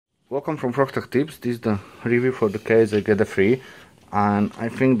Welcome from Frog Tips. This is the review for the case I get a free, and I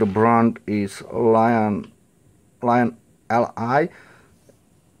think the brand is Lian Lis.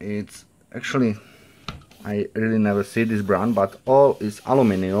 It's actually, I really never see this brand, but all is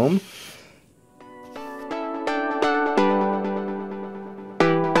aluminium.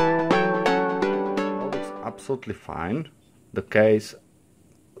 All is absolutely fine. The case,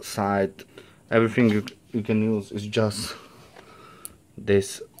 side, everything you can use is just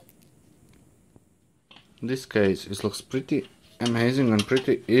this. This case, it looks pretty amazing and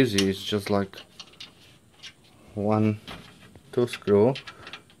pretty easy. It's just like 1-2 screw,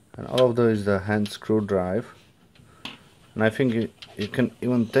 and all of those is the hand screw drive. And I think you can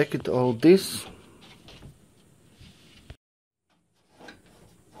even take it all this.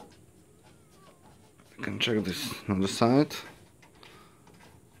 You can check this on the side.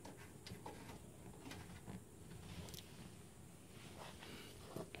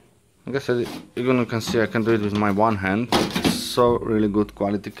 Like I said, you can see I can do it with my one hand. It's so really good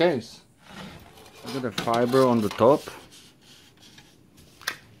quality case. I got a fiber on the top.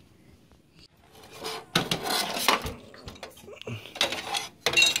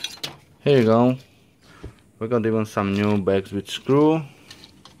 Here you go. We got even some new bags with screw,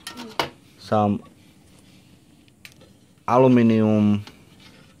 some aluminium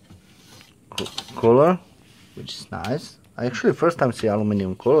cooler, which is nice. I actually first time see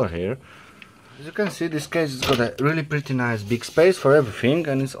aluminium cooler here. As you can see, this case has got a really pretty nice big space for everything,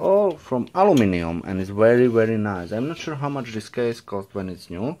 and it's all from aluminium, and it's very nice. I'm not sure how much this case cost when it's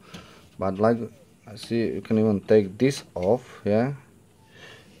new, but like I see, you can even take this off, yeah,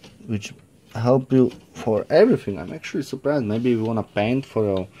 which help you for everything. I'm actually surprised. Maybe you wanna paint for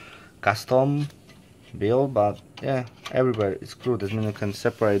your custom build, but yeah, everywhere it's screwed. That means you can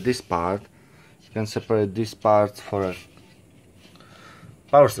separate this part. You can separate this part for a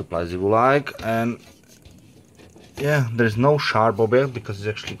power supplies if you like, and yeah, there's no sharp object because it's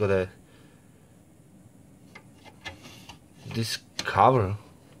actually got this cover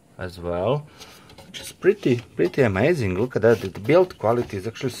as well, which is pretty amazing. Look at that. The build quality is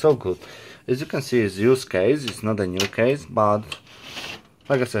actually so good. As you can see, it's used case, it's not a new case, but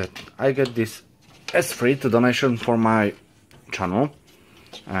like I said, I get this as free to donation for my channel,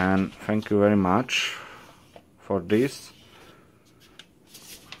 and thank you very much for this.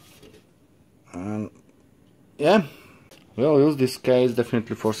 And yeah, we'll use this case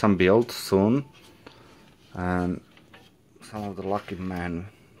definitely for some build soon, and some of the lucky men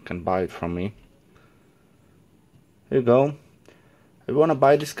can buy it from me. Here you go. If you wanna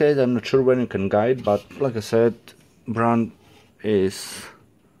buy this case, I'm not sure when you can guide, but like I said, brand is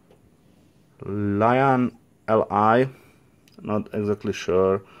Lian Lis. Not exactly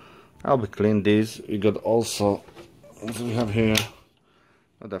sure. I'll be clean this. We got also, what do we have here?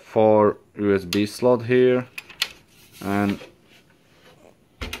 The 4 USB slot here, and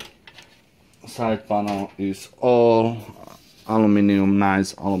side panel is all aluminium,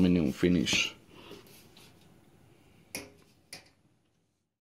 nice aluminium finish.